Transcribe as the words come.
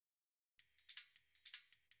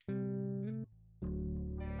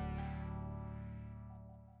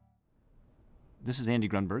This is Andy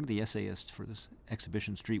Grundberg, the essayist for this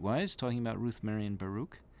exhibition Streetwise, talking about Ruth Marion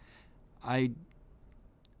Baruch. I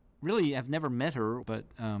really have never met her, but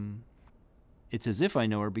it's as if I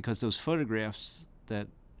know her because those photographs that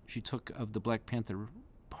she took of the Black Panther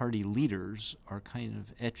Party leaders are kind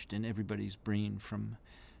of etched in everybody's brain from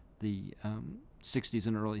the 60s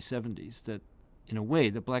and early 70s, that in a way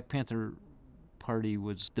the Black Panther Party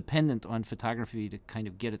was dependent on photography to kind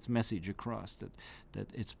of get its message across, that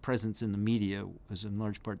its presence in the media was in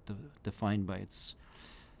large part defined by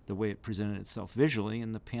the way it presented itself visually.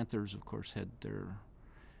 And the Panthers, of course, had their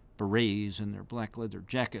berets and their black leather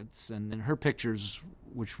jackets, and her pictures,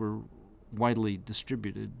 which were widely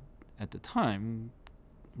distributed at the time,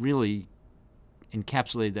 really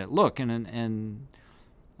encapsulated that look. And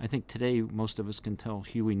I think today most of us can tell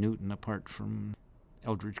Huey Newton apart from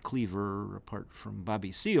Eldridge Cleaver, apart from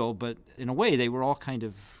Bobby Seale, but in a way they were all kind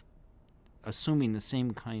of assuming the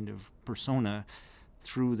same kind of persona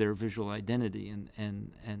through their visual identity,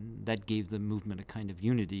 and that gave the movement a kind of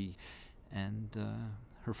unity, and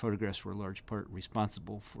her photographs were in large part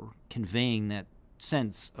responsible for conveying that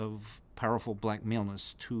sense of powerful black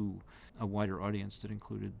maleness to a wider audience that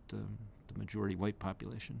included the majority white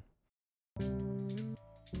population.